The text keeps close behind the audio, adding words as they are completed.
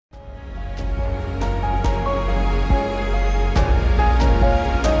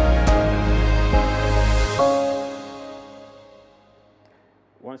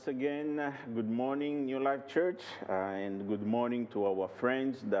Once again, good morning, New Life Church, and good morning to our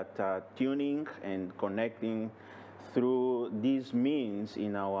friends that are tuning and connecting through these means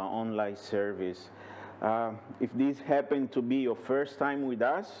in our online service. If this happened to be your first time with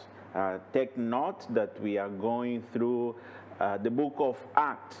us, take note that we are going through the book of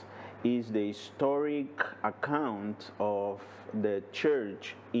Acts. Is the historic account of the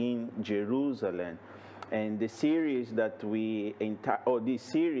church in Jerusalem. And the series that this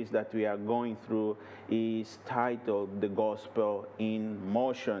series that we are going through is titled The Gospel in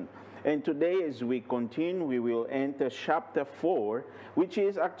Motion. And today, as we continue, we will enter chapter 4, which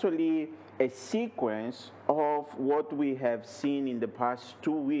is actually a sequence of what we have seen in the past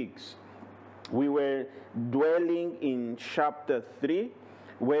 2 weeks. We were dwelling in chapter 3,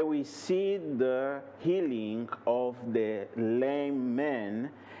 where we see the healing of the lame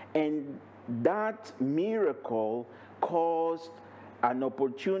man, and that miracle caused an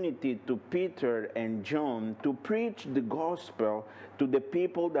opportunity to Peter and John to preach the gospel to the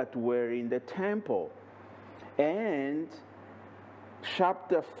people that were in the temple. And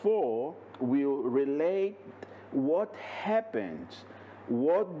chapter 4 will relate what happens,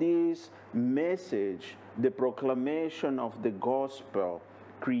 what this message, the proclamation of the gospel,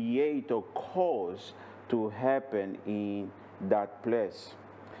 create or cause to happen in that place.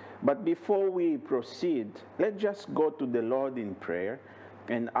 But before we proceed, let's just go to the Lord in prayer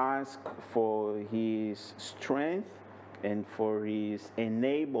and ask for His strength and for His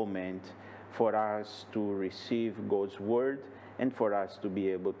enablement for us to receive God's word and for us to be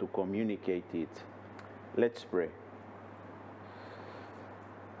able to communicate it. Let's pray.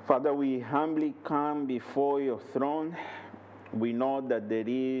 Father, we humbly come before your throne. We know that there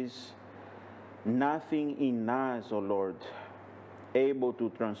is nothing in us, O Lord, able to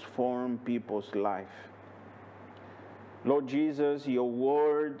transform people's life. Lord Jesus, your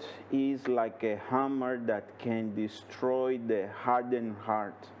word is like a hammer that can destroy the hardened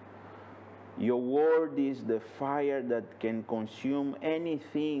heart. Your word is the fire that can consume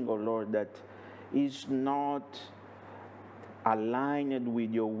anything, O Lord, that is not aligned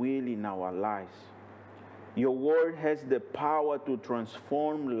with your will in our lives. Your word has the power to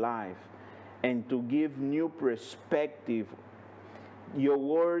transform life and to give new perspective. Your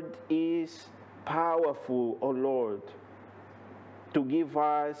word is powerful, O Lord, to give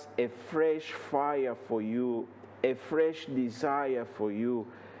us a fresh fire for you, a fresh desire for you.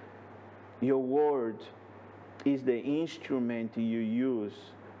 Your word is the instrument you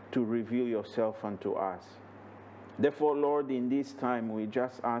use to reveal yourself unto us. Therefore, Lord, in this time, we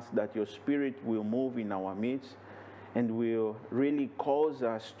just ask that your Spirit will move in our midst and will really cause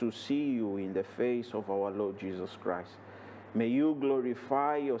us to see you in the face of our Lord Jesus Christ. May you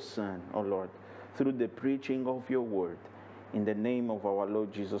glorify your Son, O Lord, through the preaching of your word. In the name of our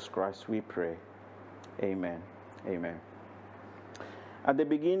Lord Jesus Christ, we pray. Amen. Amen. At the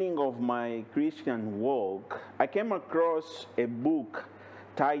beginning of my Christian walk, I came across a book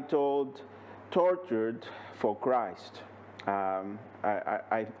titled Tortured for Christ.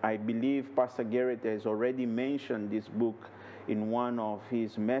 I believe Pastor Garrett has already mentioned this book in one of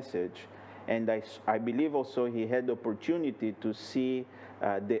his messages. And I believe also he had the opportunity to see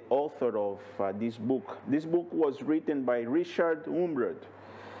the author of this book. This book was written by Richard Wurmbrand.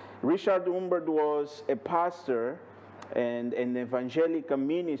 Richard Wurmbrand was a pastor and an evangelical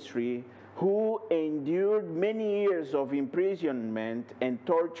ministry who endured many years of imprisonment and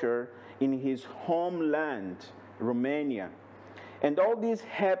torture in his homeland, Romania. And all this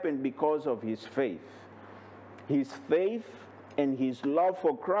happened because of his faith. His faith and his love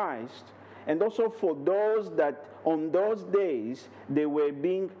for Christ, and also for those that on those days they were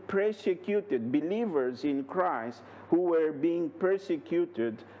being persecuted, believers in Christ who were being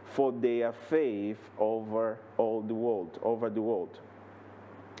persecuted for their faith over the world.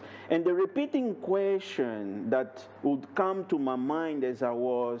 And the repeating question that would come to my mind as I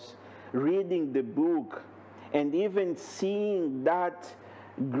was reading the book and even seeing that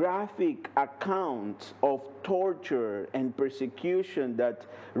graphic account of torture and persecution that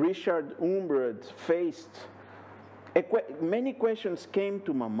Richard Wurmbrand faced, many questions came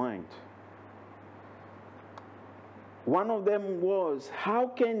to my mind. One of them was, how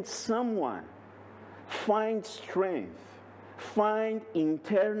can someone find strength, find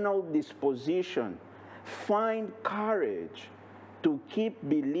internal disposition, find courage to keep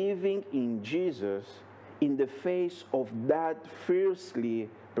believing in Jesus in the face of that fiercely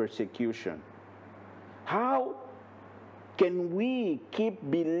persecution? How can we keep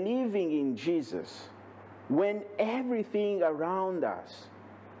believing in Jesus when everything around us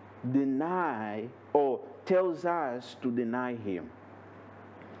deny or tells us to deny him?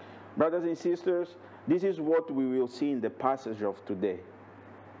 Brothers and sisters, this is what we will see in the passage of today.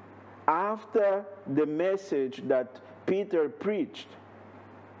 After the message that Peter preached,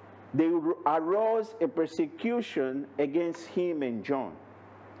 there arose a persecution against him and John.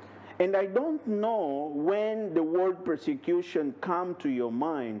 And I don't know, when the word persecution come to your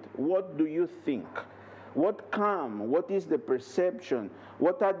mind, what do you think? What is the perception?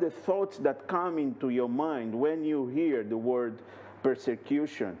 What are the thoughts that come into your mind when you hear the word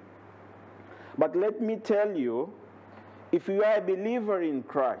persecution? But let me tell you, if you are a believer in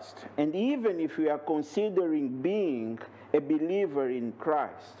Christ, and even if you are considering being a believer in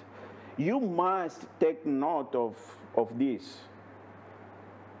Christ, you must take note of this.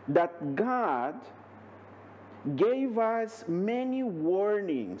 That God gave us many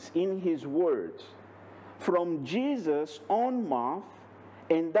warnings in His words from Jesus' own mouth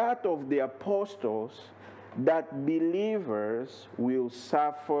and that of the apostles, that believers will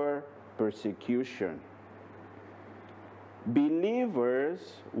suffer persecution.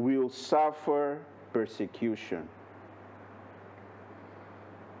 Believers will suffer persecution.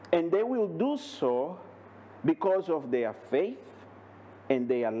 And they will do so because of their faith and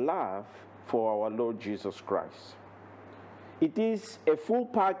their love for our Lord Jesus Christ. It is a full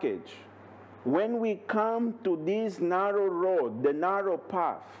package. When we come to this narrow road, the narrow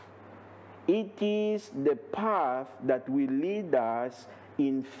path, it is the path that will lead us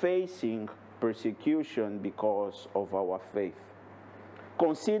in facing persecution because of our faith.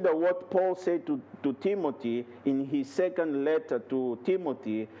 Consider what Paul said to Timothy in his second letter to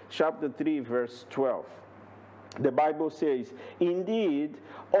Timothy, chapter 3, verse 12. The Bible says, "Indeed,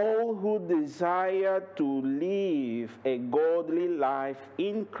 all who desire to live a godly life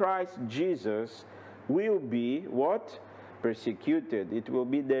in Christ Jesus will be," what? Persecuted. It will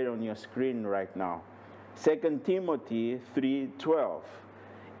be there on your screen right now. 2 Timothy 3:12.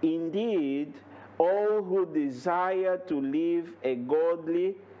 "Indeed, all who desire to live a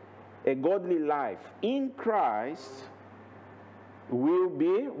godly life in Christ will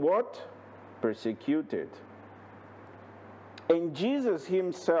be what? Persecuted." And Jesus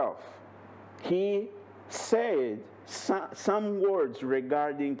himself, he said some words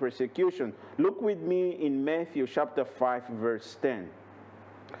regarding persecution. Look with me in Matthew chapter 5, verse 10.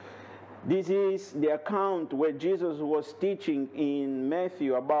 This is the account where Jesus was teaching in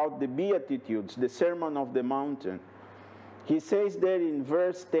Matthew about the Beatitudes, the Sermon of the Mountain. He says there in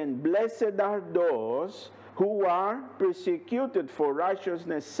verse 10, "Blessed are those who are persecuted for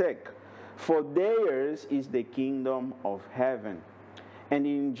righteousness' sake, for theirs is the kingdom of heaven." And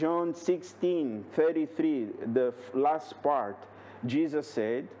in John 16:33, the last part, Jesus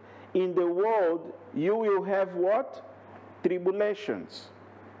said, "In the world you will have" what? "Tribulations.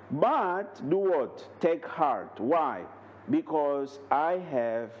 But do what? Take heart." Why? "Because I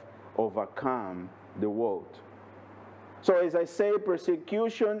have overcome the world." So as I say,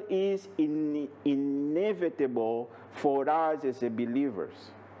 persecution is inevitable for us as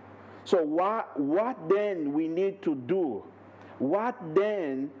believers. So what then we need to do? What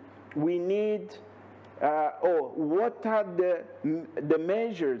then we need, or what are the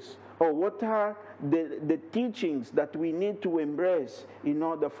measures, or what are the teachings that we need to embrace in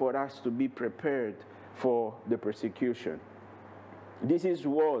order for us to be prepared for the persecution? This is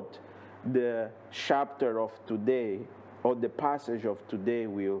what the chapter of today, or the passage of today,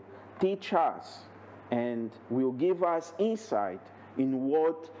 will teach us and will give us insight in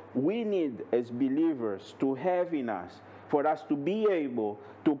what we need as believers to have in us, for us to be able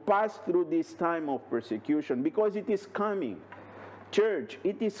to pass through this time of persecution, because it is coming. Church,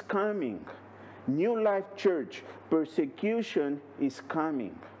 it is coming. New Life Church, persecution is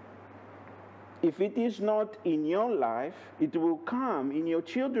coming. If it is not in your life, it will come in your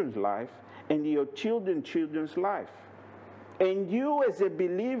children's life and your children's life. And you as a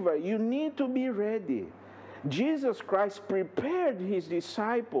believer, you need to be ready. Jesus Christ prepared his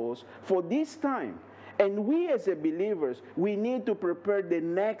disciples for this time. And we as a believers, we need to prepare the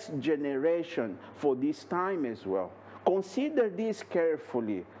next generation for this time as well. Consider this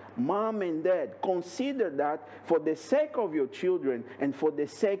carefully. Mom and dad, consider that for the sake of your children and for the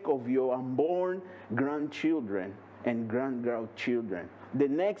sake of your unborn grandchildren and grandchildren. The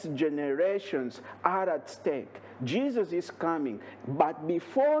next generations are at stake. Jesus is coming, but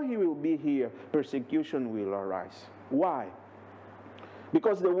before he will be here, persecution will arise. Why?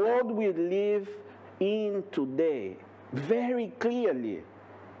 Because the world we live in today, very clearly,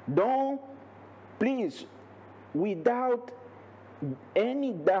 please, without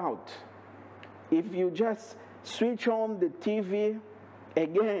any doubt, if you just switch on the TV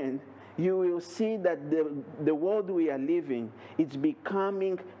again, you will see that the world we are living is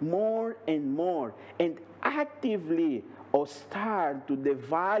becoming more and more and actively hostile to the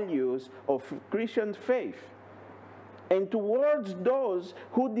values of Christian faith and towards those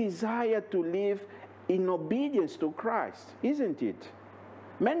who desire to live in obedience to Christ, isn't it?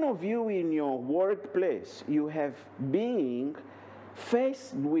 Many of you in your workplace, you have been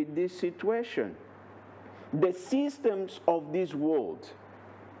faced with this situation. The systems of this world.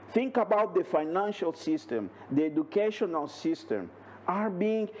 Think about the financial system, the educational system, are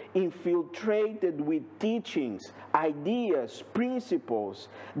being infiltrated with teachings, ideas, principles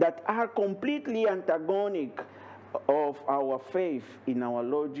that are completely antagonic of our faith in our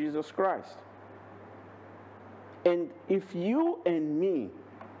Lord Jesus Christ. And if you and me,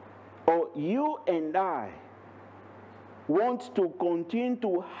 or you and I, want to continue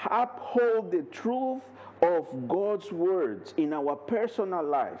to uphold the truth of God's words in our personal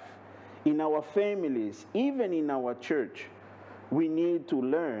life, in our families, even in our church, we need to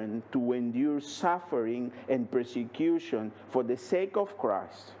learn to endure suffering and persecution for the sake of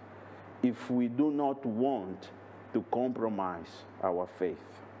Christ if we do not want to compromise our faith.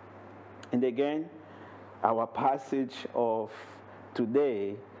 And again, our passage of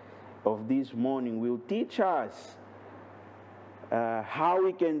today, of this morning, will teach us how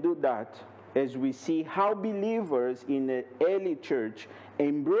we can do that as we see how believers in the early church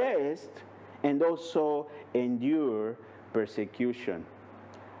embraced and also endure persecution.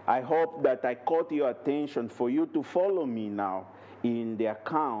 I hope that I caught your attention for you to follow me now in the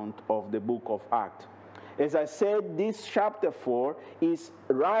account of the book of Acts. As I said, this chapter 4 is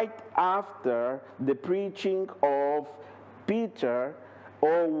right after the preaching of Peter,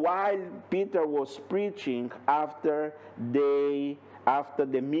 or while Peter was preaching after the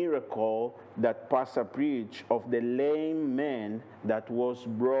miracle that Pastor preached of the lame man that was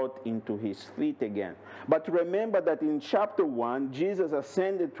brought into his feet again. But remember that in chapter 1, Jesus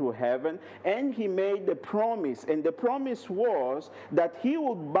ascended to heaven and he made the promise. And the promise was that he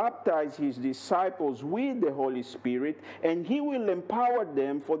would baptize his disciples with the Holy Spirit and he will empower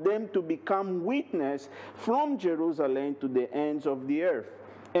them for them to become witnesses from Jerusalem to the ends of the earth.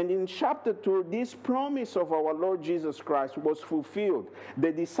 And in chapter 2, this promise of our Lord Jesus Christ was fulfilled.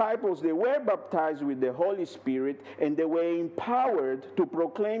 The disciples, they were baptized with the Holy Spirit and they were empowered to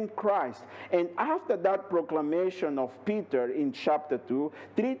proclaim Christ. And after that proclamation of Peter in chapter 2,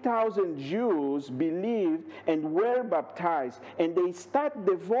 3,000 Jews believed and were baptized. And they start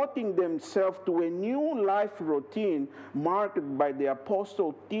devoting themselves to a new life routine marked by the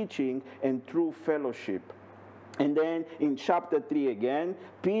apostle teaching and true fellowship. And then in chapter 3 again,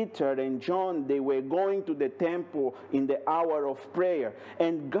 Peter and John, they were going to the temple in the hour of prayer.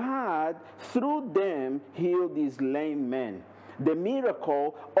 And God, through them, healed this lame man. The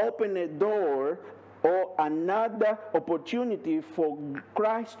miracle opened a door or another opportunity for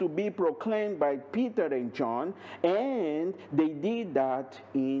Christ to be proclaimed by Peter and John. And they did that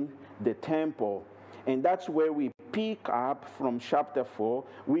in the temple. And that's where we pick up from chapter 4,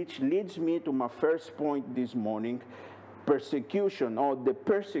 which leads me to my first point this morning, persecution, or the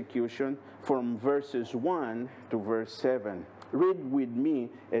persecution from verses 1 to verse 7. Read with me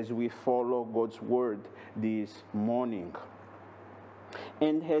as we follow God's word this morning.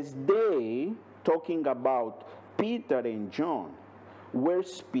 And as they, talking about Peter and John, were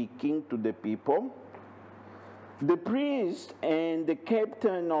speaking to the people, the priest and the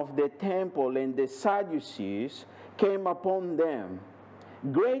captain of the temple and the Sadducees came upon them,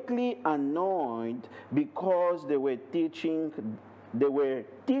 greatly annoyed because they were teaching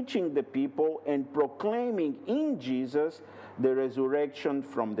the people and proclaiming in Jesus the resurrection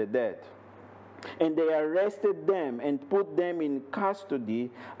from the dead. And they arrested them and put them in custody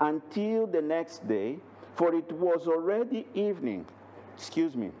until the next day, for it was already evening.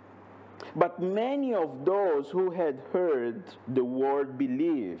 But many of those who had heard the word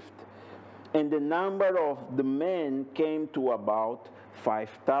believed, and the number of the men came to about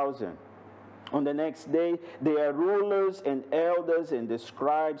 5,000. On the next day, their rulers and elders and the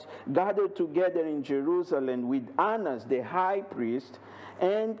scribes gathered together in Jerusalem with Annas the high priest,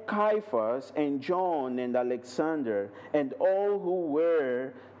 and Caiaphas, and John, and Alexander, and all who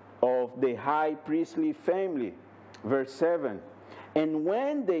were of the high priestly family. Verse 7. And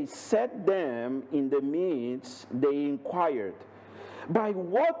when they set them in the midst, they inquired, by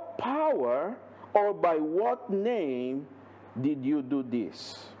what power or by what name did you do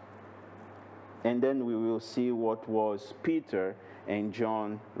this? And then we will see what was Peter and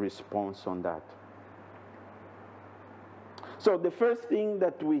John's response on that. So the first thing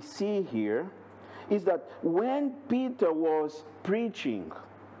that we see here is that when Peter was preaching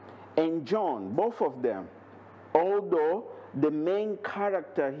and John, both of them, although the main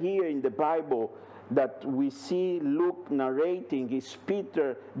character here in the Bible that we see Luke narrating is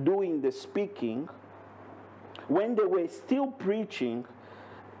Peter doing the speaking, when they were still preaching,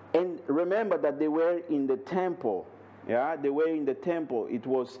 and remember that they were in the temple, yeah, they were in the temple. It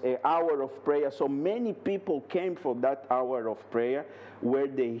was an hour of prayer, so many people came for that hour of prayer where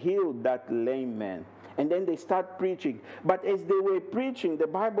they healed that lame man. And then they start preaching. But as they were preaching, the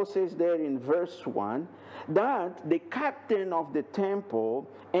Bible says there in verse 1 that the captain of the temple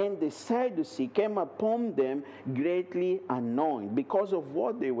and the Sadducee came upon them greatly annoyed because of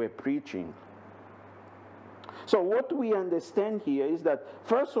what they were preaching. So what we understand here is that,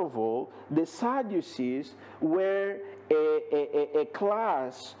 first of all, the Sadducees were a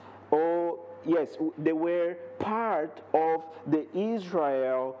class, or yes, they were part of the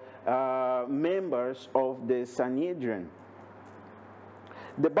Israel members of the Sanhedrin.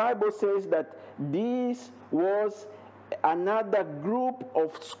 The Bible says that this was another group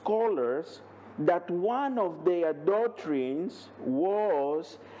of scholars that one of their doctrines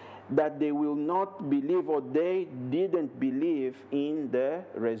was that they will not believe, or they didn't believe in the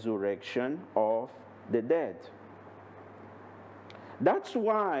resurrection of the dead. That's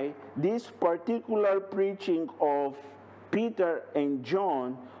why this particular preaching of Peter and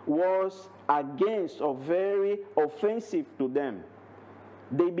John was against, or very offensive to them.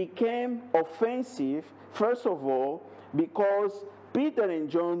 They became offensive, first of all, because Peter and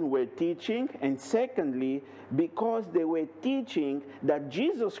John were teaching, and secondly, because they were teaching that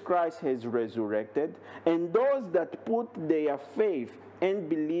Jesus Christ has resurrected, and those that put their faith and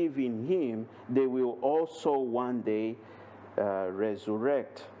believe in Him, they will also one day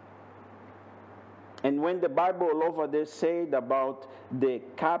resurrect. And when the Bible all over there said about the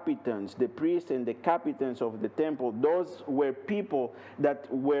captains, the priests and the captains of the temple, those were people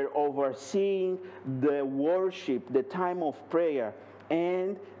that were overseeing the worship, the time of prayer,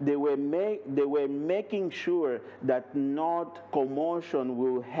 and they were making sure that not commotion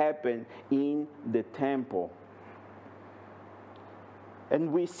will happen in the temple.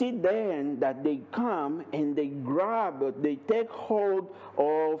 And we see then that they come and they take hold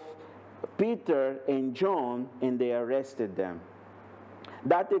of Peter and John, and they arrested them.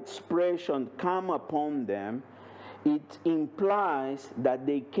 That expression, come upon them, it implies that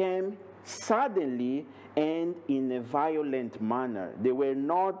they came suddenly and in a violent manner. They were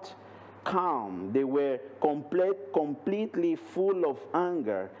not calm. They were completely full of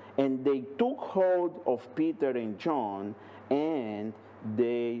anger, and they took hold of Peter and John, and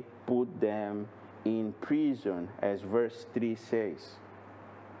they put them in prison, as verse 3 says.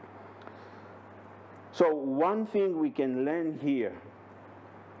 So one thing we can learn here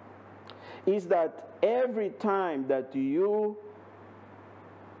is that every time that you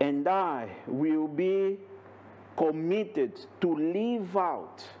and I will be committed to live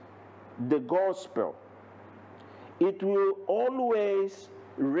out the gospel, it will always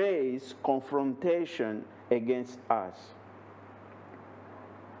raise confrontation against us.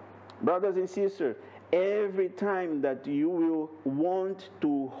 Brothers and sisters, every time that you will want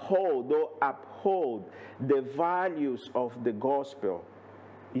to hold or uphold the values of the gospel,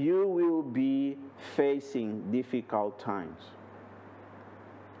 you will be facing difficult times.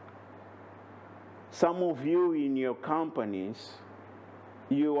 Some of you in your companies,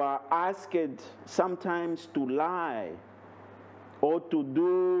 you are asked sometimes to lie or to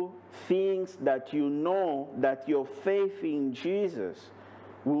do things that you know that your faith in Jesus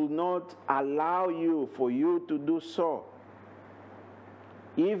will not allow you for you to do so.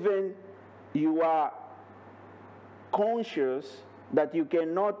 Even you are conscious that you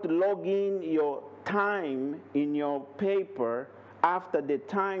cannot log in your time in your paper after the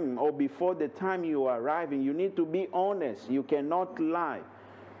time or before the time you are arriving. You need to be honest. You cannot lie.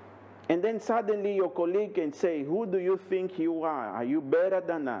 And then suddenly your colleague can say, who do you think you are? Are you better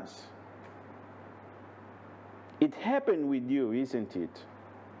than us? It happened with you, isn't it?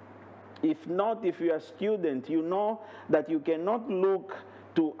 If not, if you are a student, you know that you cannot look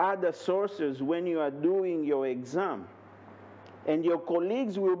to other sources when you are doing your exam. And your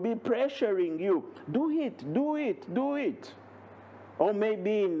colleagues will be pressuring you. Do it, do it, do it. Or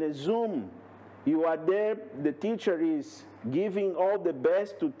maybe in the Zoom, you are there, the teacher is giving all the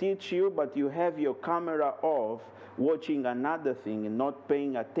best to teach you, but you have your camera off, watching another thing and not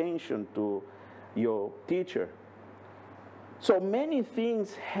paying attention to your teacher. So many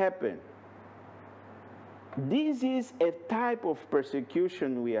things happen. This is a type of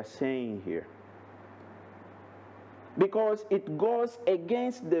persecution we are saying here, because it goes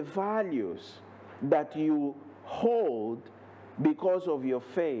against the values that you hold because of your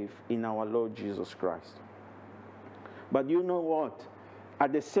faith in our Lord Jesus Christ. But you know what?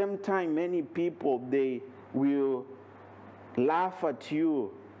 At the same time, many people, they will laugh at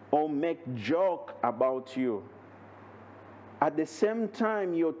you or make joke about you. At the same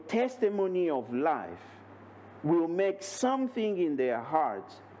time, your testimony of life will make something in their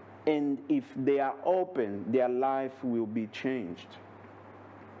hearts, and if they are open, their life will be changed.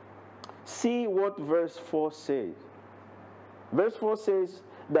 See what verse 4 says. Verse 4 says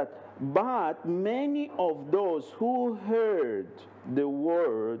that, but many of those who heard the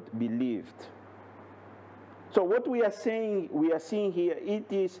word believed. So what we are seeing here, it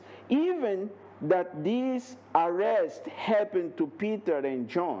is even that this arrest happened to Peter and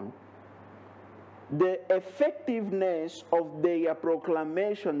John, the effectiveness of their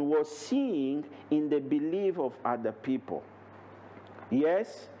proclamation was seen in the belief of other people.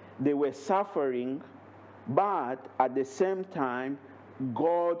 Yes, they were suffering, but at the same time,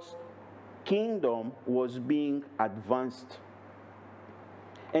 God's kingdom was being advanced.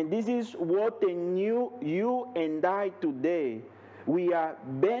 And this is what you and I today, we are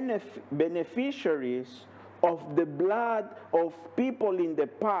beneficiaries of the blood of people in the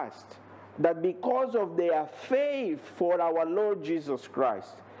past, that because of their faith for our Lord Jesus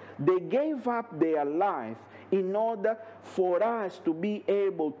Christ, they gave up their life in order for us to be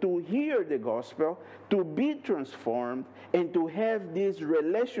able to hear the gospel, to be transformed, and to have this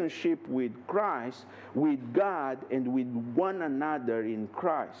relationship with Christ, with God, and with one another in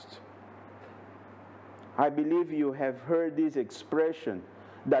Christ. I believe you have heard this expression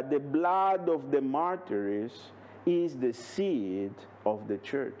that the blood of the martyrs is the seed of the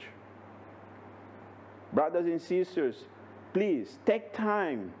church. Brothers and sisters, please take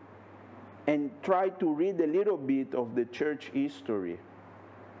time and try to read a little bit of the church history.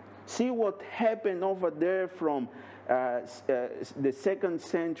 See what happened over there from the 2nd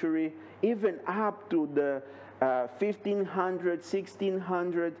century, even up to the 1500,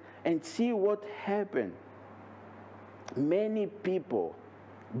 1600, and see what happened. Many people,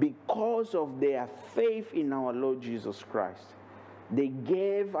 because of their faith in our Lord Jesus Christ, they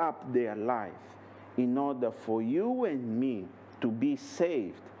gave up their life in order for you and me to be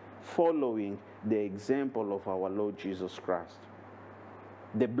saved, following the example of our Lord Jesus Christ.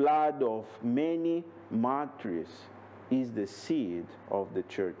 The blood of many martyrs is the seed of the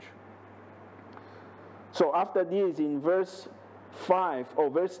church. So after this, in verse 5 or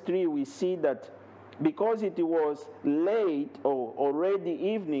verse 3, we see that because it was late or already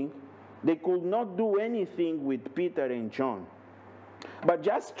evening, they could not do anything with Peter and John. But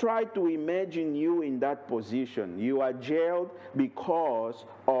just try to imagine you in that position. You are jailed because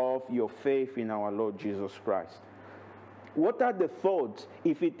of your faith in our Lord Jesus Christ. What are the thoughts,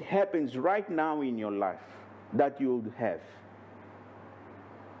 if it happens right now in your life, that you would have?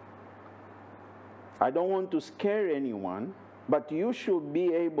 I don't want to scare anyone, but you should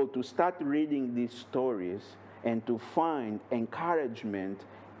be able to start reading these stories and to find encouragement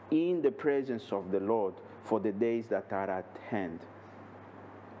in the presence of the Lord for the days that are at hand.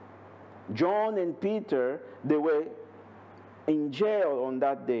 John and Peter, they were in jail on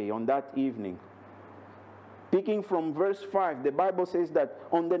that day, on that evening. Picking from verse 5, the Bible says that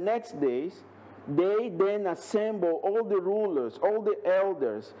on the next days, they then assembled all the rulers, all the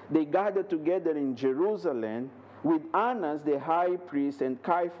elders. They gathered together in Jerusalem with Annas the high priest and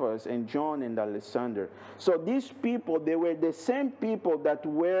Caiaphas and John and Alexander. So these people, they were the same people that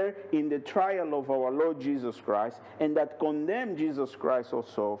were in the trial of our Lord Jesus Christ and that condemned Jesus Christ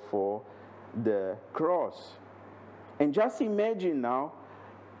also for the cross. And just imagine now,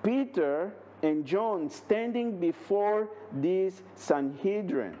 Peter and John standing before this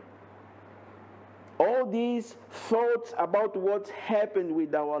Sanhedrin. All these thoughts about what happened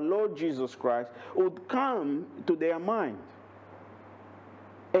with our Lord Jesus Christ would come to their mind.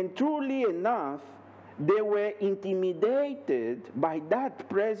 And truly enough, they were intimidated by that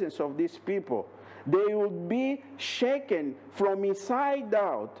presence of these people. They would be shaken from inside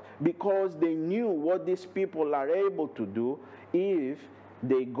out because they knew what these people are able to do if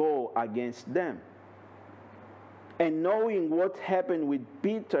they go against them. And knowing what happened with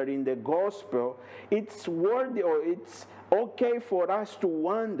Peter in the gospel, it's worthy, or it's okay for us to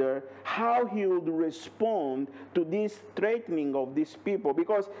wonder how he would respond to this threatening of these people.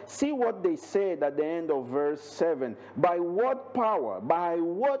 Because see what they said at the end of verse 7. By what power,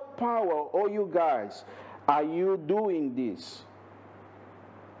 oh you guys, are you doing this?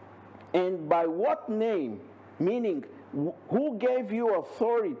 And by what name? Meaning, who gave you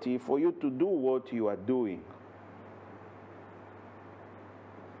authority for you to do what you are doing?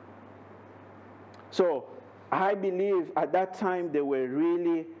 So, I believe at that time they were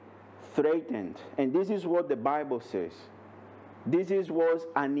really threatened. And this is what the Bible says. Was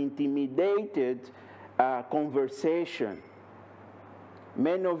an intimidated conversation.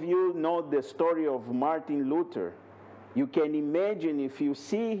 Many of you know the story of Martin Luther. You can imagine, if you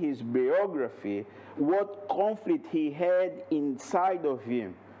see his biography, what conflict he had inside of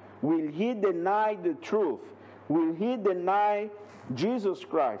him. Will he deny the truth? Will he deny Jesus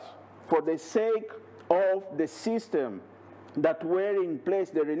Christ for the sake of the system that were in place,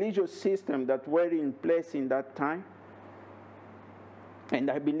 the religious system that were in place in that time? And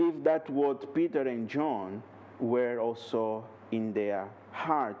I believe that what Peter and John were also in their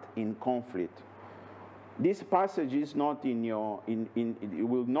heart in conflict. This passage is not in your, it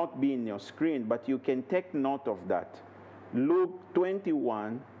will not be in your screen, but you can take note of that. Luke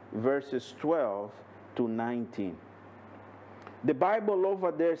 21, verses 12 to 19. The Bible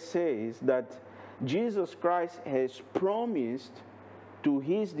over there says that Jesus Christ has promised to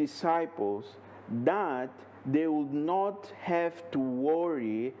his disciples that they would not have to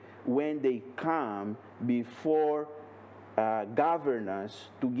worry when they come before governors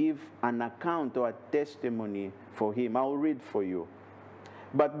to give an account or a testimony for him. I'll read for you.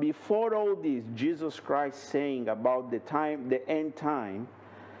 But before all this, Jesus Christ saying about the time, the end time,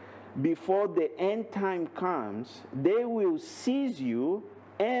 before the end time comes, they will seize you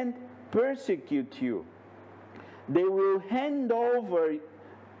and persecute you. They will hand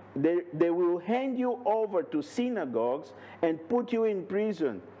you over to synagogues and put you in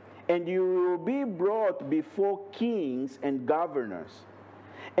prison, and you will be brought before kings and governors,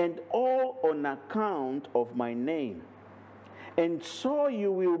 and all on account of my name. And so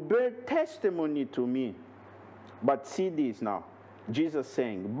you will bear testimony to me. But see this now, Jesus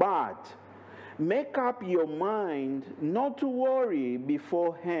saying, but make up your mind not to worry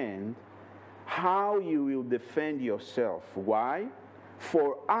beforehand how you will defend yourself. Why?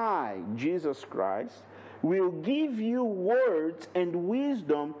 For I, Jesus Christ, will give you words and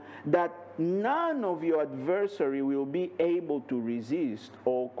wisdom that none of your adversary will be able to resist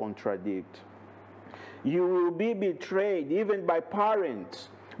or contradict. You will be betrayed even by parents,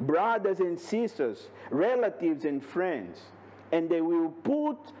 brothers and sisters, relatives and friends, and they will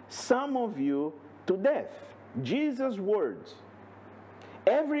put some of you to death. Jesus' words.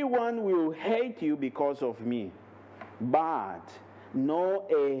 Everyone will hate you because of me, but not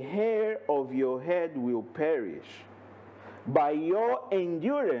a hair of your head will perish. By your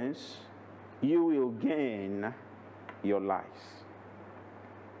endurance, you will gain your lives.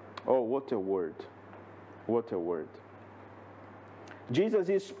 Oh, what a word. What a word. Jesus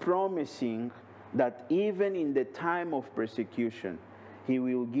is promising that even in the time of persecution, he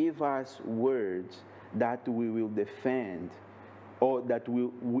will give us words that we will defend, or that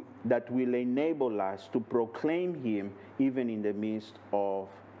will enable us to proclaim him even in the midst of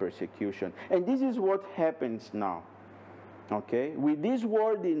persecution. And this is what happens now. Okay? With this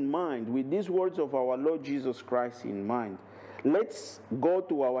word in mind, with these words of our Lord Jesus Christ in mind, let's go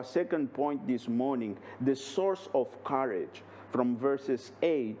to our second point this morning, the source of courage, from verses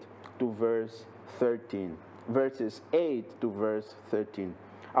 8 to verse 13. Verses 8 to verse 13.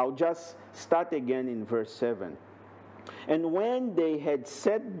 I'll just start again in verse 7. And when they had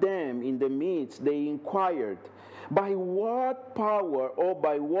set them in the midst, they inquired, by what power or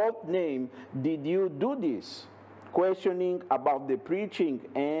by what name did you do this? Questioning about the preaching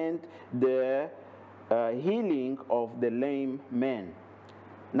and the healing of the lame men.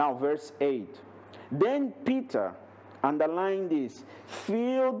 Now verse 8. Then Peter, underline this,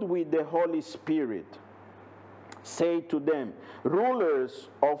 filled with the Holy Spirit, said to them, rulers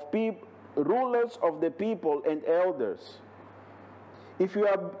of the people and elders, if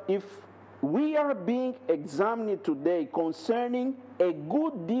we are being examined today concerning a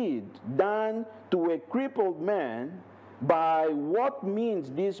good deed done to a crippled man, by what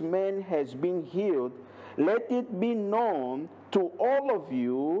means this man has been healed, let it be known to all of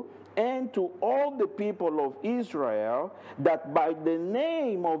you and to all the people of Israel that by the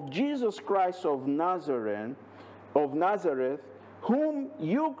name of Jesus Christ of Nazareth, whom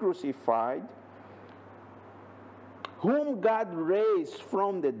you crucified, whom God raised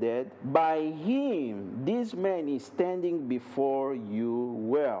from the dead, by him this man is standing before you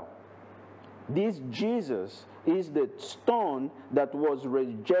well. This Jesus is the stone that was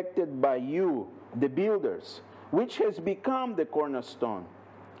rejected by you, the builders, which has become the cornerstone.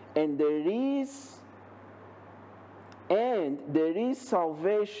 And there is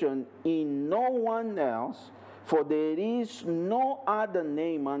salvation in no one else, for there is no other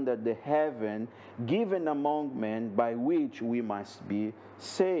name under the heaven given among men by which we must be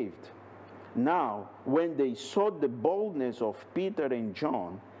saved. Now, when they saw the boldness of Peter and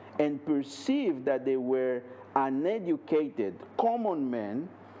John and perceived that they were uneducated, common men,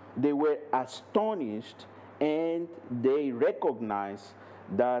 they were astonished, and they recognized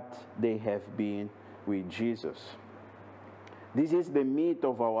that they have been with Jesus. This is the meat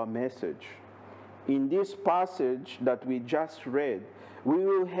of our message. In this passage that we just read, we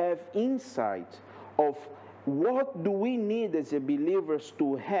will have insight of what do we need as a believers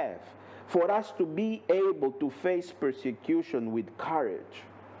to have for us to be able to face persecution with courage.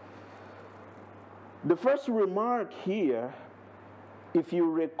 The first remark here, if you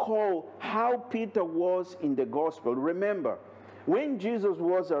recall how Peter was in the gospel, remember, when Jesus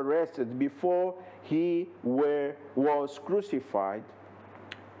was arrested before he was crucified,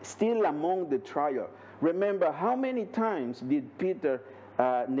 still among the trial, remember how many times did Peter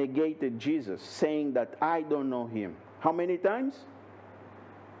negated Jesus, saying that I don't know him? How many times?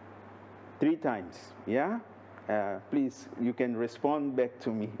 3 times, yeah? Please, you can respond back to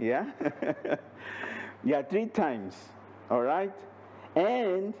me, yeah? Yeah, 3 times, all right?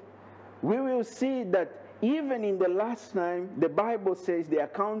 And we will see that even in the last time, the Bible says, the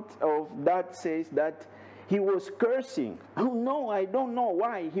account of that says that he was cursing. Oh no, I don't know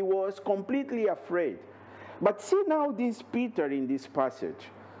why. He was completely afraid. But see now this Peter in this passage.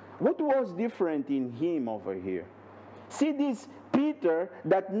 What was different in him over here? See this Peter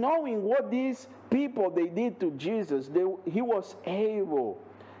that knowing what these people they did to Jesus, he was able,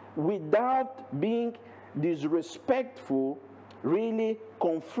 without being disrespectful, really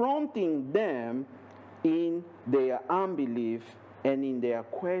confronting them in their unbelief and in their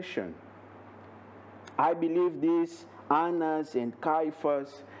question. I believe this Annas and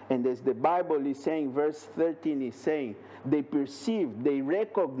Caiaphas, and as the Bible is saying, verse 13 is saying, they perceived, they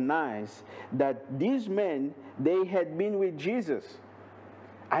recognized that these men, they had been with Jesus.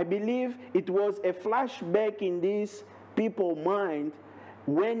 I believe it was a flashback in these people's mind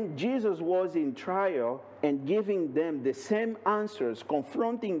when Jesus was in trial and giving them the same answers,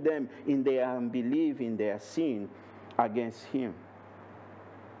 confronting them in their unbelief, in their sin against him.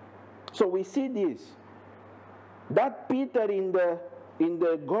 So we see this. That Peter in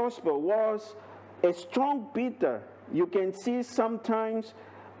the gospel was a strong Peter. You can see sometimes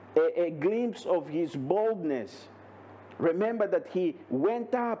a glimpse of his boldness. Remember that he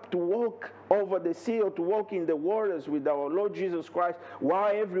went up to walk over the sea or to walk in the waters with our Lord Jesus Christ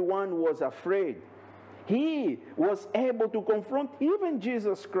while everyone was afraid. He was able to confront even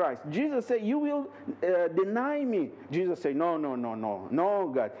Jesus Christ. Jesus said, you will deny me. Jesus said,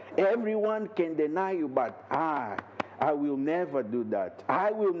 no, God. Everyone can deny you, but I will never do that.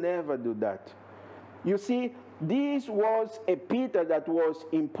 I will never do that. You see, this was a Peter that was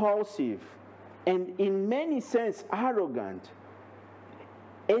impulsive and in many sense arrogant.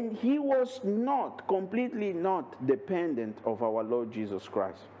 And he was completely not dependent of our Lord Jesus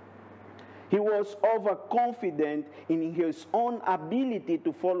Christ. He was overconfident in his own ability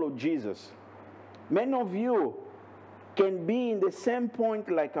to follow Jesus. Many of you can be in the same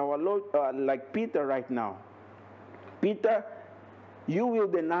point like our Lord, like Peter right now. Peter, you will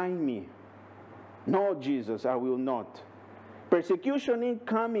deny me. No, Jesus, I will not. Persecution is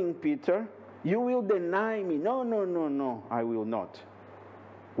coming, Peter. You will deny me. No, I will not.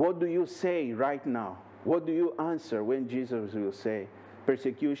 What do you say right now? What do you answer when Jesus will say,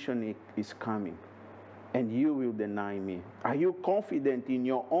 persecution is coming and you will deny me? Are you confident in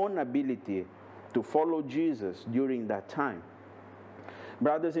your own ability to follow Jesus during that time?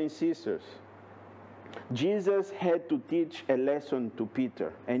 Brothers and sisters, Jesus had to teach a lesson to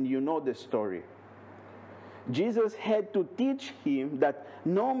Peter, and you know the story. Jesus had to teach him that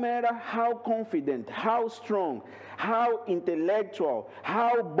no matter how confident, how strong, how intellectual,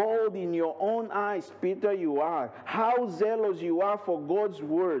 how bold in your own eyes, Peter, you are, how zealous you are for God's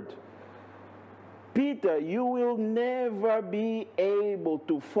word, Peter, you will never be able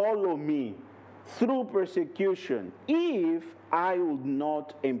to follow me through persecution if I would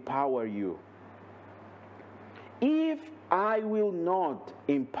not empower you. If I will not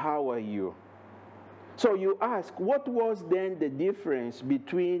empower you. So you ask, what was then the difference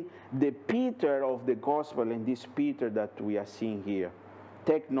between the Peter of the gospel and this Peter that we are seeing here?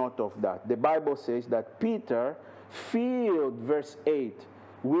 Take note of that. The Bible says that Peter, filled, verse 8,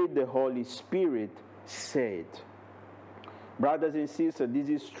 with the Holy Spirit, said. Brothers and sisters, this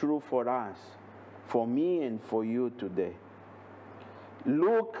is true for us, for me and for you today.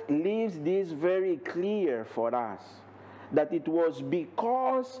 Luke leaves this very clear for us, that it was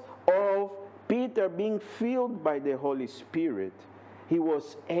because of Peter being filled by the Holy Spirit, he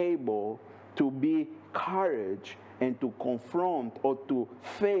was able to be courage and to confront or to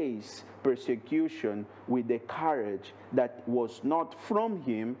face persecution with the courage that was not from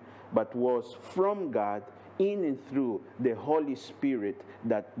him, but was from God in and through the Holy Spirit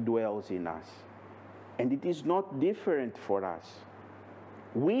that dwells in us. And it is not different for us.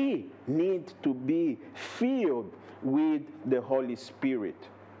 We need to be filled with the Holy Spirit.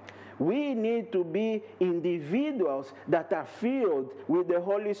 We need to be individuals that are filled with the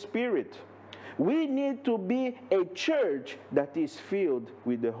Holy Spirit. We need to be a church that is filled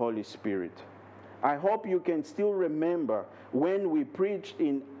with the Holy Spirit. I hope you can still remember when we preached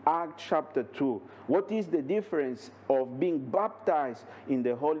in Acts chapter 2, what is the difference of being baptized in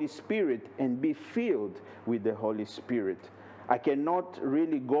the Holy Spirit and be filled with the Holy Spirit. I cannot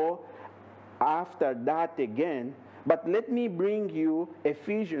really go after that again, but let me bring you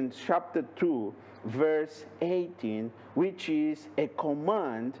Ephesians chapter 2, verse 18, which is a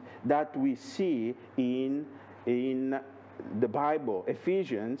command that we see in the Bible.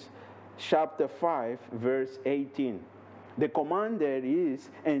 Ephesians chapter 5, verse 18. The command there is,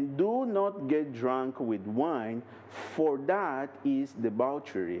 and do not get drunk with wine, for that is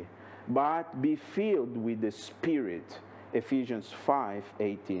debauchery, but be filled with the Spirit. Ephesians 5,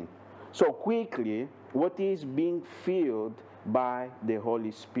 18. So quickly, what is being filled by the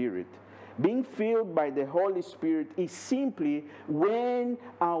Holy Spirit? Being filled by the Holy Spirit is simply when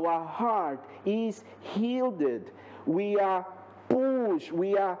our heart is yielded. We are pushed,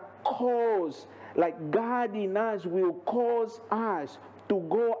 we are caused, like God in us will cause us to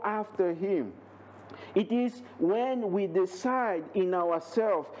go after Him. It is when we decide in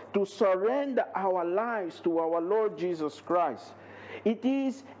ourselves to surrender our lives to our Lord Jesus Christ. It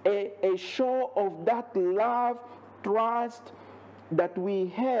is a show of that love, trust that we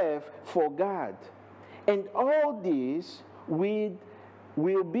have for God. And all this will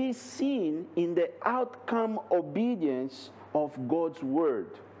be seen in the outcome obedience of God's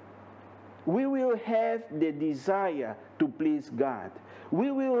word. We will have the desire to please God.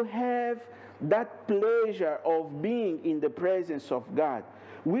 We will have that pleasure of being in the presence of God.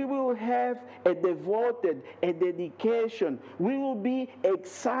 We will have a dedication. We will be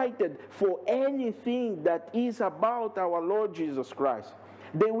excited for anything that is about our Lord Jesus Christ.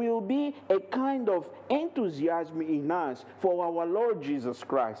 There will be a kind of enthusiasm in us for our Lord Jesus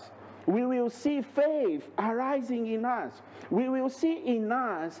Christ. We will see faith arising in us. We will see in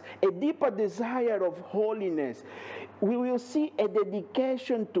us a deeper desire of holiness. We will see a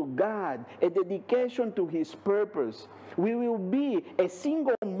dedication to God, a dedication to His purpose. We will be a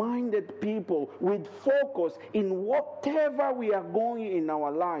single-minded people with focus in whatever we are going in our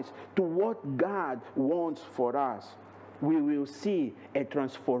lives to what God wants for us. We will see a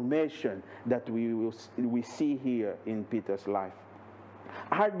transformation that we see here in Peter's life.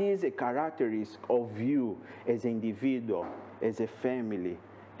 Are these a characteristics of you as an individual, as a family,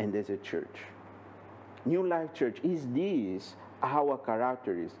 and as a church? New Life Church, is this our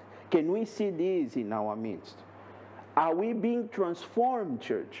characteristics? Can we see this in our midst? Are we being transformed,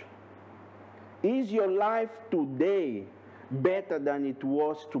 church? Is your life today better than it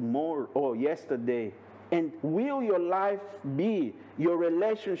was tomorrow or yesterday? And will your life be, your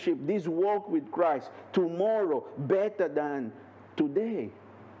relationship, this walk with Christ, tomorrow better than today?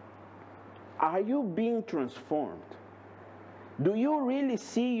 Are you being transformed? Do you really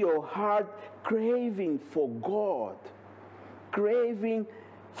see your heart craving for God, craving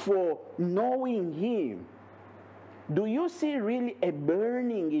for knowing Him? Do you see really a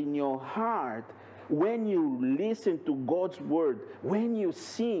burning in your heart when you listen to God's word, when you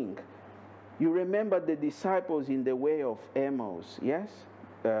sing? You remember the disciples in the way of Emmaus, yes?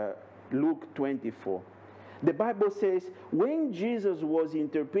 Luke 24. The Bible says, when Jesus was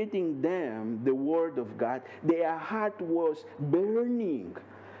interpreting them the word of God, their heart was burning.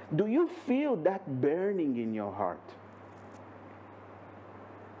 Do you feel that burning in your heart?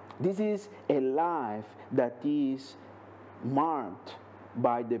 This is a life that is marked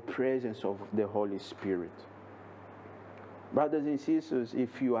by the presence of the Holy Spirit. Brothers and sisters,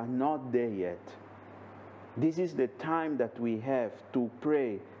 if you are not there yet, this is the time that we have to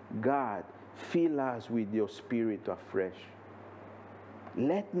pray, God, fill us with your Spirit afresh.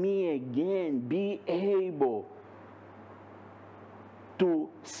 Let me again be able to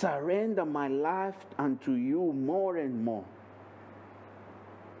surrender my life unto you more and more.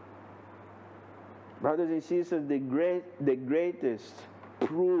 Brothers and sisters, the greatest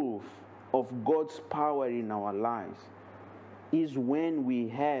proof of God's power in our lives is when we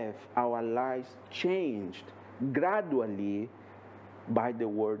have our lives changed gradually by the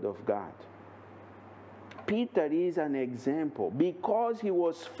Word of God. Peter is an example. Because he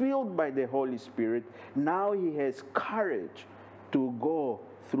was filled by the Holy Spirit, now he has courage to go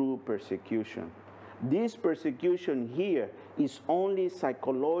through persecution. This persecution here is only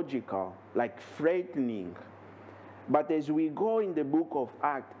psychological, like threatening. But as we go in the book of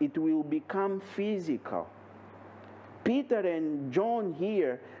Acts, it will become physical. Peter and John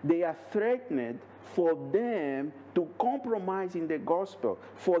here, they are threatened for them to compromise in the gospel,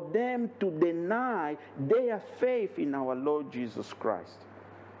 for them to deny their faith in our Lord Jesus Christ.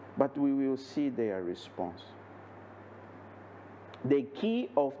 But we will see their response. The key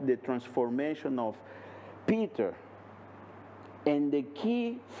of the transformation of Peter and the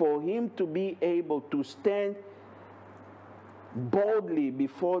key for him to be able to stand boldly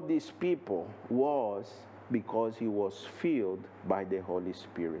before these people was because he was filled by the Holy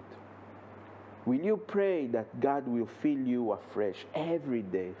Spirit. Will you pray that God will fill you afresh every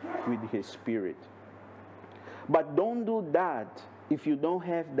day with His Spirit? But don't do that if you don't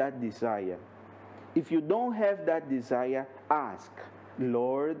have that desire. If you don't have that desire, ask,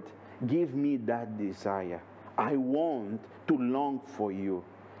 Lord, give me that desire. I want to long for you.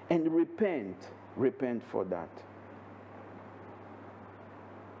 And repent. Repent for that.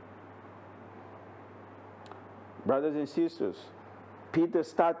 Brothers and sisters, Peter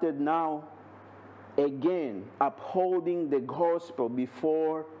started now again upholding the gospel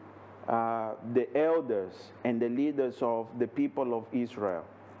before the elders and the leaders of the people of Israel.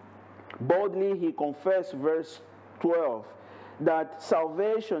 Boldly he confessed, verse 12, that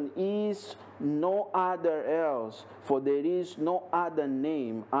salvation is no other else, for there is no other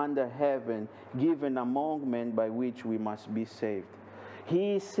name under heaven given among men by which we must be saved.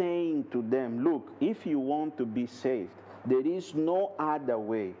 He is saying to them, look, if you want to be saved, there is no other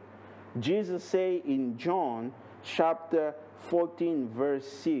way. Jesus said in John chapter 14 verse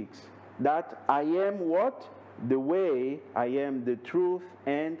 6 that I am what? The way, I am the truth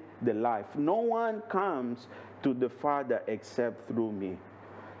and the life. No one comes to the Father except through me.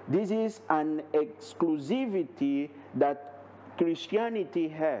 This is an exclusivity that Christianity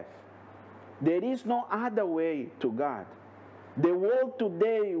has. There is no other way to God. The world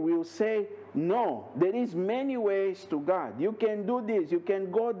today will say, no, there is many ways to God. You can do this, you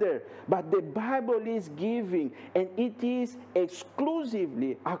can go there. But the Bible is giving, and it is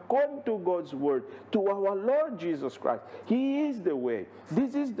exclusively, according to God's word, to our Lord Jesus Christ. He is the way.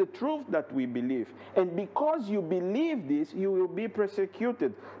 This is the truth that we believe. And because you believe this, you will be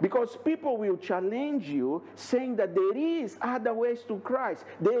persecuted. Because people will challenge you, saying that there is other ways to Christ.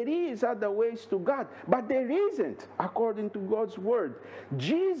 There is other ways to God. But there isn't, according to God's word.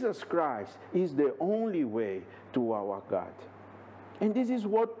 Jesus Christ is the only way to our God. And this is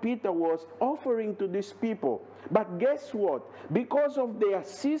what Peter was offering to these people. But guess what? Because of their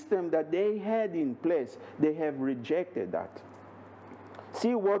system that they had in place, they have rejected that.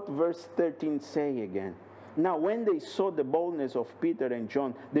 See what verse 13 say again. Now when they saw the boldness of Peter and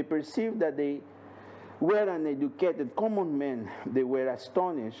John, they perceived that they were uneducated common men. They were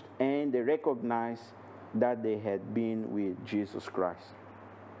astonished, and they recognized that they had been with Jesus Christ.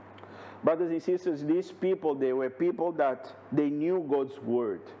 Brothers and sisters, these people, they were people that they knew God's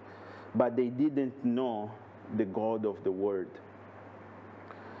word, but they didn't know the God of the word.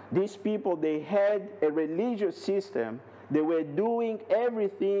 These people, they had a religious system. They were doing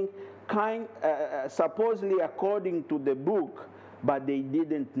everything supposedly according to the book, but they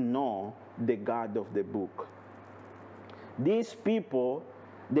didn't know the God of the book. These people,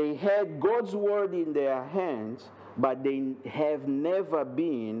 they had God's word in their hands, but they have never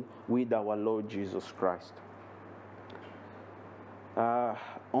been with our Lord Jesus Christ.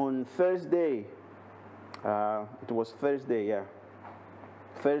 On Thursday, it was Thursday, yeah.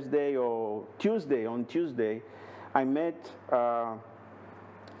 Thursday or Tuesday, on Tuesday, I met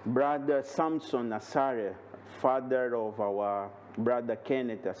Brother Samson Asare, father of our brother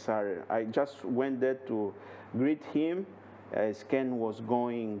Kenneth Asare. I just went there to greet him as Ken was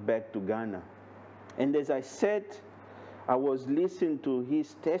going back to Ghana. And as I said, I was listening to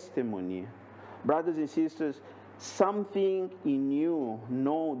his testimony. Brothers and sisters, something in you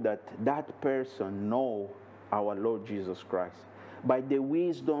know that that person know our Lord Jesus Christ. By the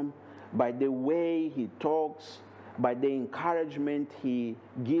wisdom, by the way he talks, by the encouragement he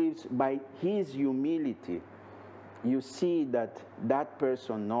gives, by his humility, you see that that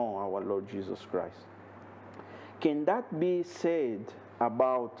person know our Lord Jesus Christ. Can that be said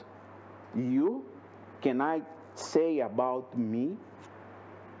about you? Can I say about me?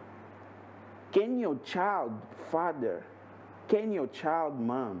 Can your child father, can your child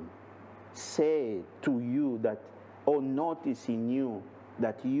mom say to you that, or notice in you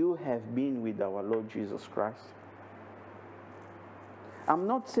that you have been with our Lord Jesus Christ? I'm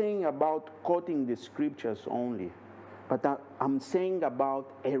not saying about quoting the scriptures only, but I'm saying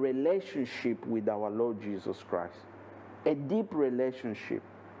about a relationship with our Lord Jesus Christ. A deep relationship.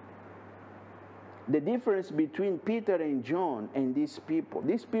 The difference between Peter and John and these people,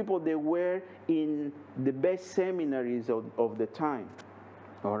 they were in the best seminaries of the time.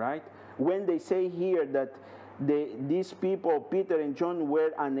 All right? When they say here that these people, Peter and John,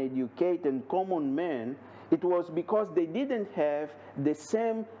 were uneducated common men, it was because they didn't have the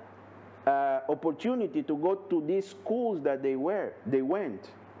same opportunity to go to these schools that they went.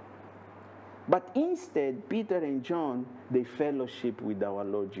 But instead, Peter and John, they fellowship with our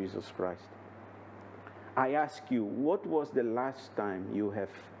Lord Jesus Christ. I ask you, what was the last time you have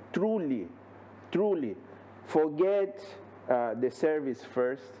truly, forget the service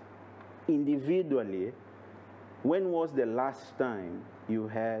first, individually, when was the last time you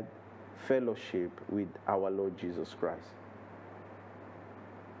had fellowship with our Lord Jesus Christ?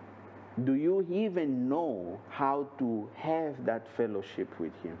 Do you even know how to have that fellowship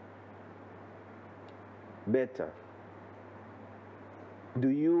with Him? Better. Do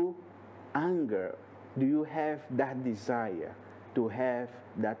you hunger? Do you have that desire to have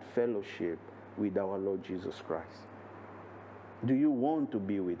that fellowship with our Lord Jesus Christ? Do you want to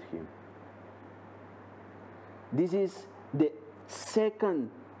be with Him? This is the second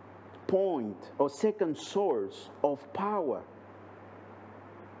point or second source of power,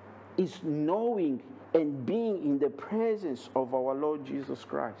 is knowing and being in the presence of our Lord Jesus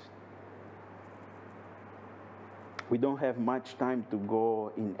Christ. We don't have much time to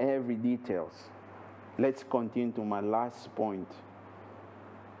go in every details. Let's continue to my last point.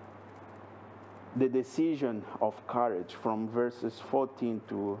 The decision of courage from verses 14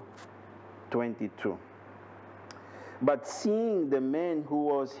 to 22. But seeing the man who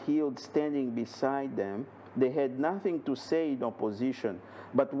was healed standing beside them, they had nothing to say in opposition.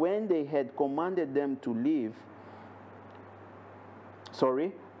 But when they had commanded them to leave,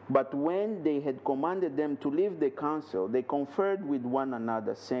 the council, they conferred with one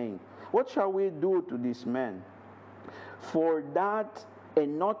another, saying, "What shall we do to this man? For that a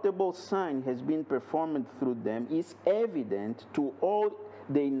notable sign has been performed through them is evident to all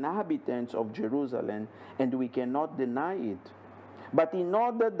the inhabitants of Jerusalem, and we cannot deny it. But in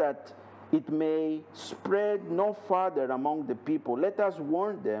order that it may spread no further among the people, let us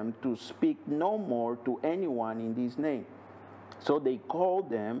warn them to speak no more to anyone in this name." So they called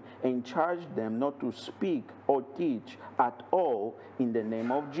them and charged them not to speak or teach at all in the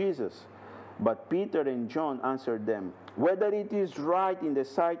name of Jesus. But Peter and John answered them, "Whether it is right in the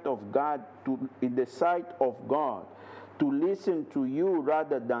sight of God to listen to you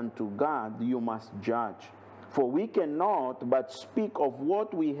rather than to God, you must judge. For we cannot but speak of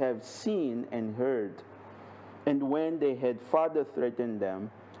what we have seen and heard." And when they had further threatened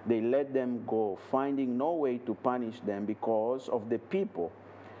them, they let them go, finding no way to punish them because of the people.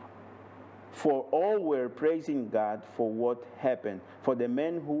 For all were praising God for what happened. For the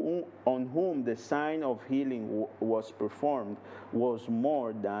man on whom the sign of healing was performed was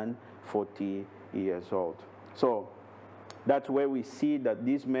more than 40 years old. So that's where we see that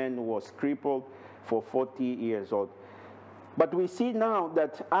this man was crippled for 40 years old. But we see now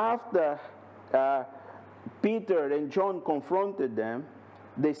that after Peter and John confronted them,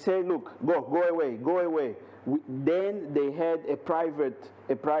 they say, "Look, go away." Then they had a private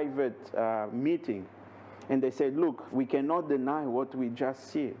meeting, and they said, "Look, we cannot deny what we just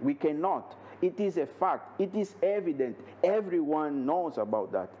see. We cannot. It is a fact. It is evident. Everyone knows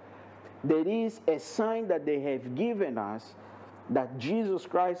about that. There is a sign that they have given us that Jesus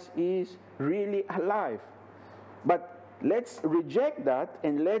Christ is really alive. But let's reject that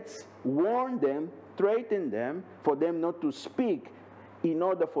and let's warn them, threaten them, for them not to speak, in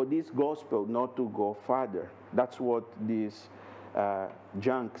order for this gospel not to go further." That's what this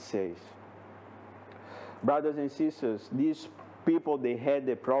junk says. Brothers and sisters, these people, they had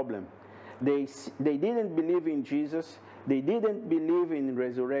a problem. They didn't believe in Jesus. They didn't believe in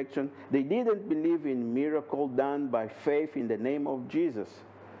resurrection. They didn't believe in miracle done by faith in the name of Jesus.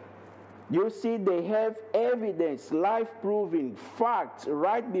 You see, they have evidence, life-proving facts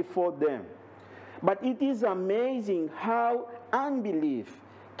right before them. But it is amazing how unbelief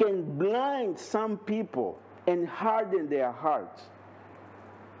can blind some people and harden their hearts.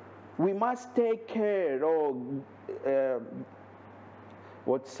 We must take care, or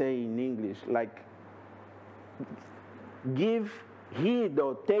what's say in English, like give heed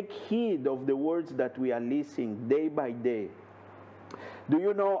or take heed of the words that we are listening day by day. Do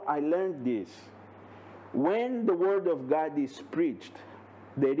you know, I learned this. When the word of God is preached,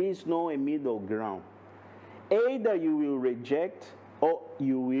 There is no middle ground. Either you will reject or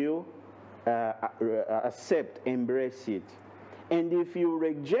you will accept, embrace it. And if you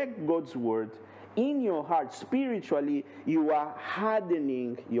reject God's word, in your heart, spiritually, you are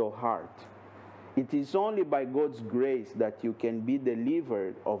hardening your heart. It is only by God's grace that you can be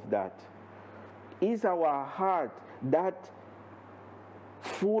delivered of that. Is our heart that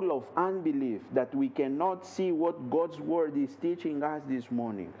full of unbelief that we cannot see what God's word is teaching us this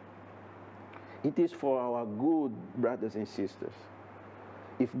morning? It is for our good, brothers and sisters.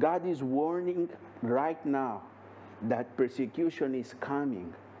 If God is warning right now that persecution is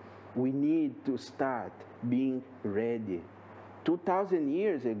coming, we need to start being ready. 2,000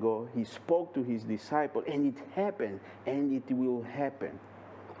 years ago, he spoke to his disciples, and it happened, and it will happen.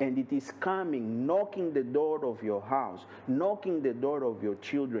 And it is coming, knocking the door of your house, knocking the door of your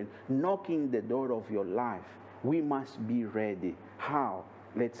children, knocking the door of your life. We must be ready. How?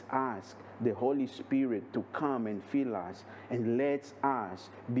 Let's ask the Holy Spirit to come and fill us, and let us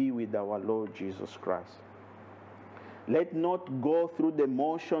be with our Lord Jesus Christ. Let not go through the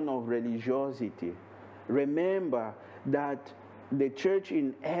motion of religiosity. Remember that the church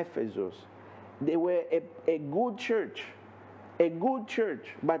in Ephesus, they were a good church. A good church.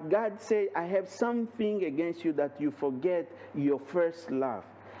 But God said, I have something against you, that you forget your first love.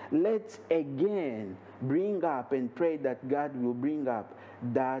 Let's again bring up and pray that God will bring up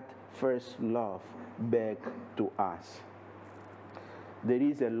that first love back to us. There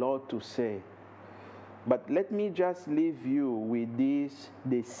is a lot to say. But let me just leave you with this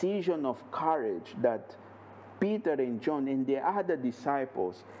decision of courage that Peter and John and the other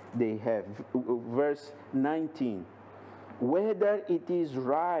disciples, they have. Verse 19. Whether it is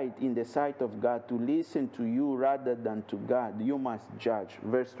right in the sight of God to listen to you rather than to God, you must judge.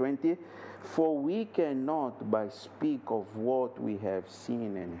 Verse 20. For we cannot but speak of what we have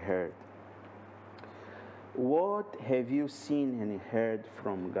seen and heard. What have you seen and heard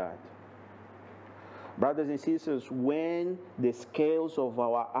from God? Brothers and sisters, when the scales of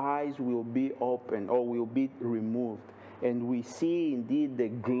our eyes will be opened or will be removed, and we see indeed the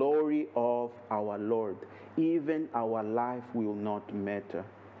glory of our Lord, even our life will not matter.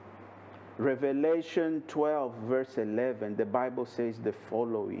 Revelation 12, verse 11, the Bible says the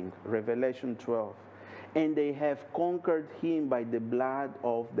following. Revelation 12. And they have conquered him by the blood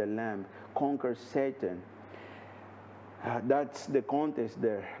of the Lamb. Conquer Satan. That's the context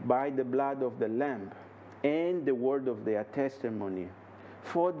there. By the blood of the Lamb and the word of their testimony.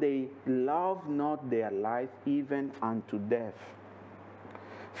 For they love not their life even unto death.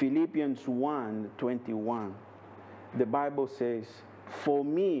 Philippians 1:21. The Bible says, for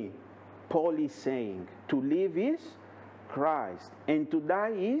me, Paul is saying, to live is Christ, and to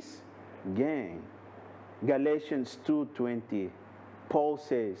die is gain. Galatians 2:20. Paul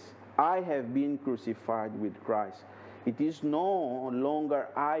says, I have been crucified with Christ. It is no longer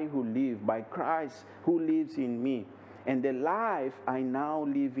I who live, but Christ who lives in me. And the life I now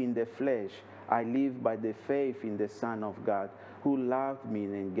live in the flesh, I live by the faith in the Son of God, who loved me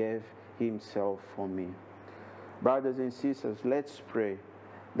and gave himself for me. Brothers and sisters, let's pray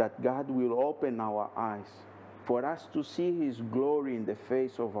that God will open our eyes for us to see his glory in the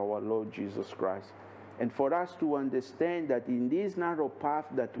face of our Lord Jesus Christ. And for us to understand that in this narrow path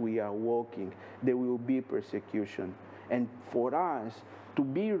that we are walking, there will be persecution. And for us to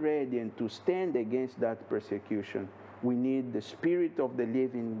be ready and to stand against that persecution, we need the Spirit of the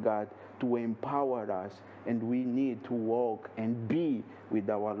living God to empower us, and we need to walk and be with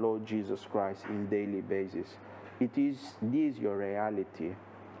our Lord Jesus Christ in daily basis. This is your reality.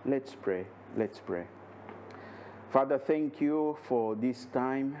 Let's pray. Let's pray. Father, thank you for this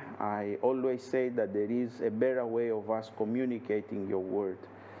time. I always say that there is a better way of us communicating your word.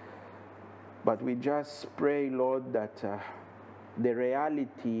 But we just pray, Lord, that the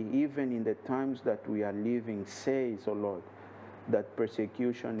reality, even in the times that we are living, says, oh Lord, that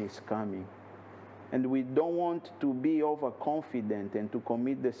persecution is coming. And we don't want to be overconfident and to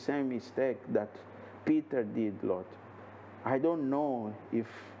commit the same mistake that Peter did, Lord. I don't know if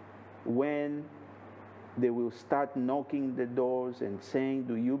when they will start knocking the doors and saying,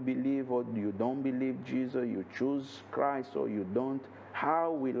 do you believe or you don't believe Jesus? You choose Christ or you don't?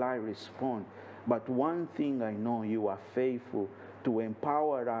 How will I respond? But one thing I know, you are faithful to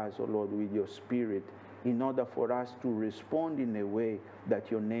empower us, oh Lord, with your Spirit in order for us to respond in a way that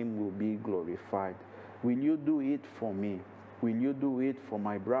your name will be glorified. Will you do it for me? Will you do it for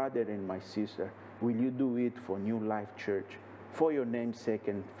my brother and my sister? Will you do it for New Life Church? For your name's sake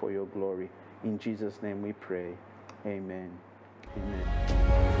and for your glory. In Jesus' name we pray. Amen. Amen.